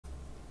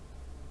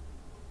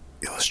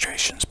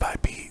Illustrations by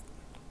Pete.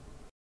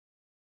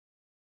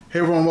 Hey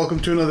everyone, welcome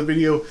to another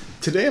video.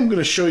 Today I'm going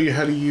to show you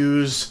how to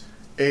use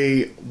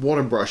a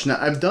water brush. Now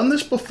I've done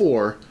this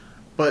before,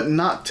 but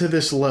not to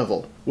this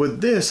level.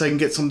 With this I can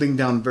get something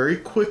down very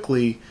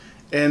quickly,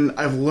 and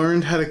I've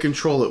learned how to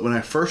control it. When I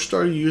first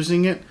started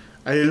using it,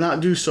 I did not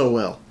do so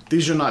well.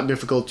 These are not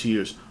difficult to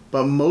use,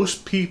 but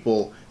most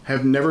people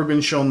have never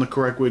been shown the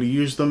correct way to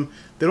use them.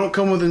 They don't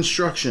come with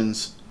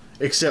instructions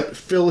except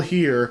fill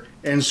here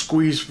and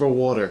squeeze for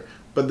water.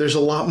 But there's a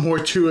lot more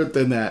to it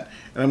than that,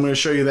 and I'm going to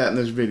show you that in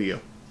this video.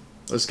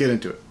 Let's get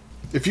into it.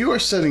 If you are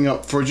setting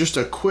up for just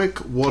a quick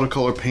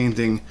watercolor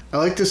painting, I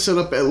like to set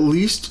up at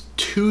least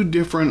 2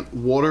 different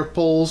water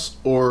poles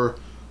or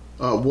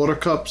water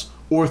cups,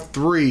 or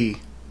 3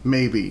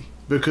 maybe,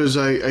 because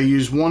I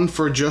use one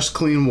for just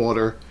clean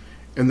water,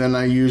 and then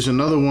I use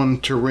another one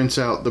to rinse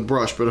out the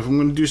brush. But if I'm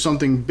going to do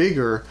something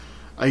bigger,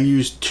 I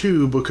use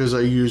 2, because I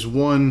use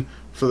one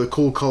for the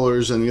cool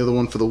colors and the other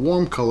one for the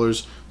warm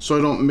colors, so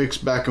I don't mix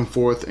back and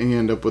forth and you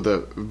end up with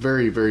a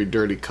very, very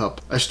dirty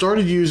cup. I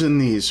started using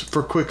these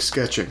for quick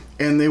sketching,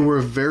 and they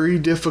were very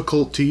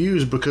difficult to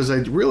use because I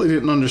really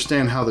didn't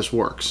understand how this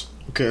works.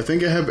 Okay, I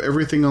think I have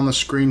everything on the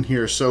screen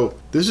here. So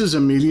this is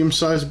a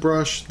medium-sized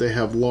brush. They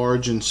have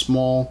large and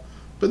small,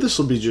 but this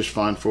will be just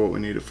fine for what we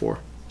need it for.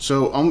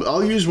 So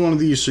I'll use one of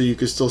these so you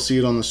can still see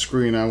it on the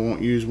screen. I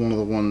won't use one of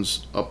the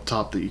ones up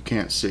top that you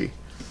can't see.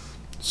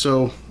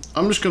 So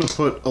I'm just going to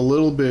put a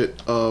little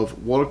bit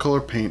of watercolor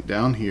paint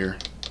down here.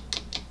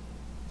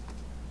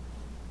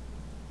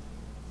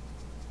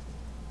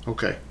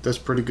 Okay, that's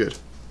pretty good.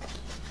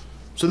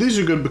 So these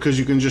are good because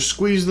you can just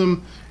squeeze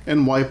them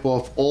and wipe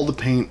off all the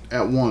paint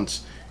at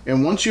once.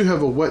 And once you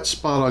have a wet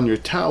spot on your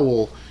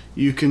towel,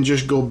 you can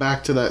just go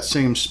back to that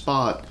same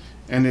spot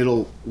and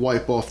it'll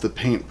wipe off the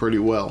paint pretty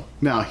well.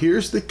 Now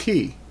here's the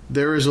key.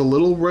 There is a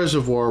little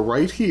reservoir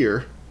right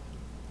here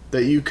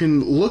that you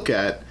can look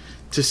at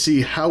to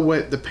see how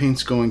wet the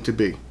paint's going to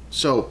be.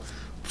 So,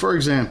 for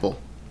example,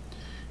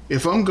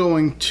 if I'm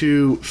going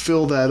to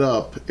fill that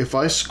up, if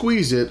I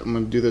squeeze it, I'm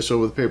going to do this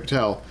over the paper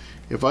towel.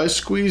 If I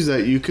squeeze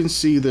that, you can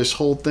see this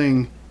whole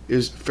thing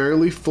is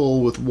fairly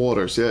full with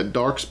water. See that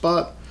dark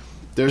spot?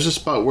 There's a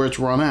spot where it's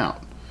run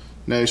out.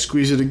 Now you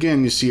squeeze it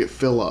again, you see it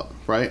fill up,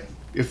 right?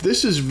 If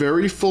this is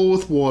very full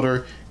with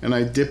water and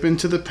I dip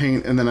into the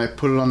paint and then I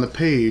put it on the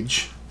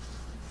page,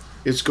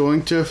 it's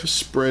going to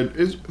spread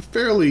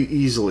fairly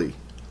easily.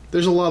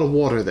 There's a lot of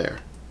water there.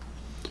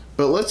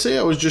 But let's say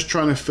I was just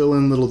trying to fill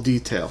in little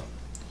detail.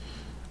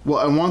 Well,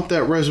 I want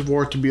that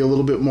reservoir to be a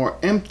little bit more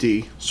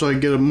empty so I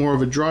get more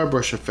of a dry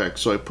brush effect.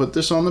 So I put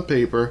this on the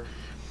paper,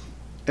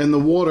 and the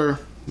water,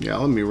 yeah,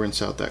 let me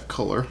rinse out that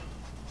color.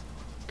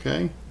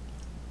 Okay.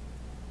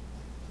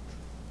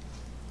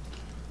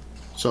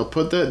 So I'll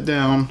put that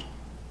down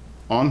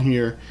on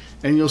here,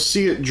 and you'll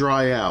see it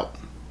dry out.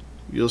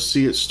 You'll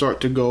see it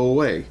start to go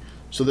away.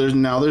 So there's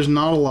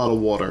not a lot of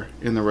water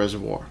in the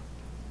reservoir.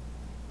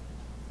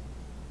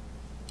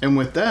 And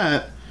with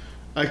that,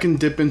 I can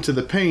dip into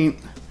the paint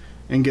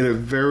and get a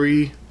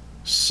very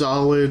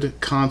solid,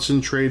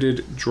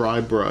 concentrated,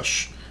 dry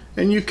brush.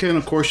 And you can,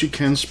 of course, you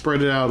can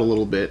spread it out a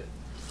little bit.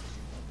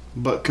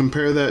 But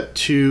compare that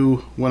to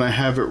when I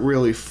have it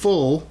really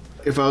full.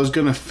 If I was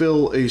going to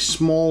fill a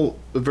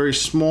very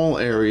small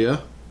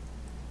area,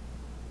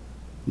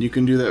 you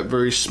can do that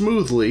very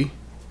smoothly.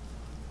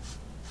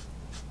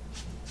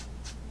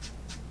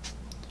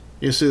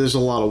 You see there's a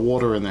lot of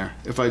water in there.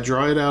 If I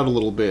dry it out a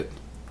little bit,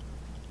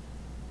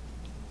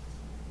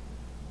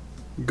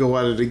 go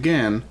at it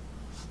again,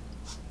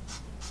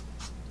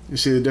 you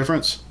see the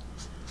difference?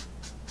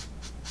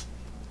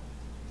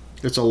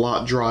 It's a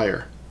lot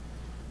drier.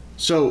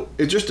 So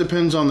it just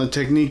depends on the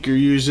technique you're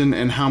using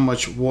and how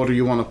much water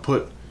you want to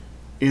put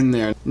in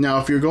there. Now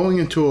if you're going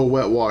into a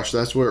wet wash,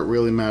 that's where it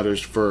really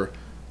matters for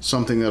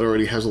something that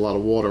already has a lot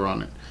of water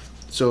on it.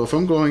 So if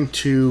I'm going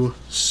to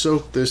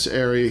soak this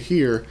area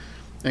here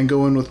and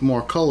go in with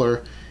more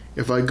color,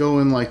 if I go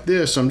in like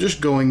this, I'm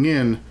just going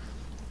in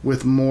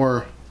with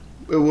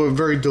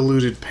very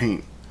diluted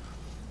paint.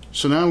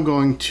 So now I'm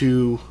going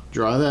to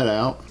dry that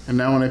out, and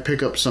now when I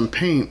pick up some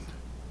paint,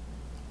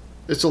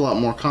 it's a lot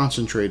more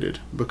concentrated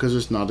because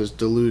it's not as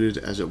diluted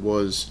as it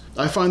was.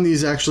 I find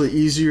these actually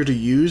easier to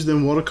use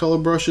than watercolor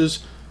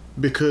brushes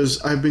because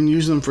I've been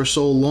using them for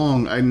so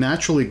long. I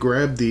naturally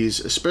grab these,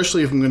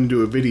 especially if I'm going to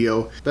do a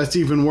video. That's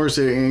even worse.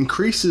 It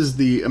increases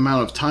the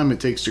amount of time it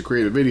takes to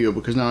create a video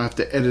because now I have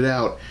to edit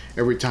out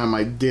every time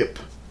I dip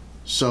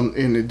some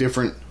in a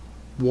different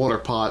water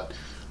pot.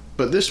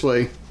 But this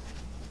way,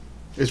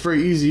 it's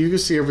very easy. You can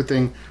see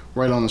everything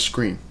right on the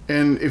screen.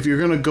 And if you're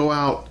going to go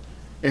out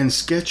and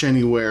sketch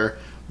anywhere,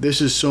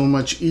 this is so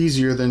much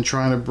easier than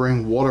trying to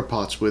bring water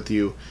pots with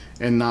you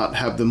and not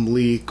have them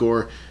leak,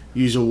 or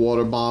use a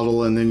water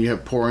bottle and then you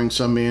have pouring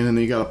some in and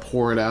then you got to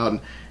pour it out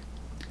and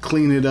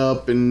clean it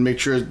up and make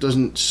sure it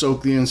doesn't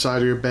soak the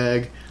inside of your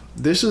bag.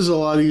 This is a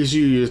lot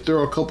easier. You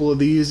throw a couple of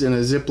these in a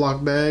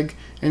Ziploc bag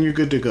and you're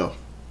good to go.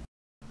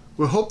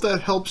 We hope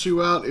that helps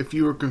you out if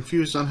you were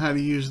confused on how to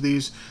use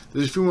these.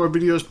 There's a few more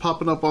videos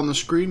popping up on the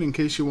screen in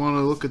case you want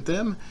to look at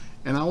them,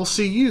 and I will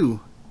see you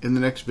in the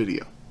next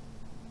video.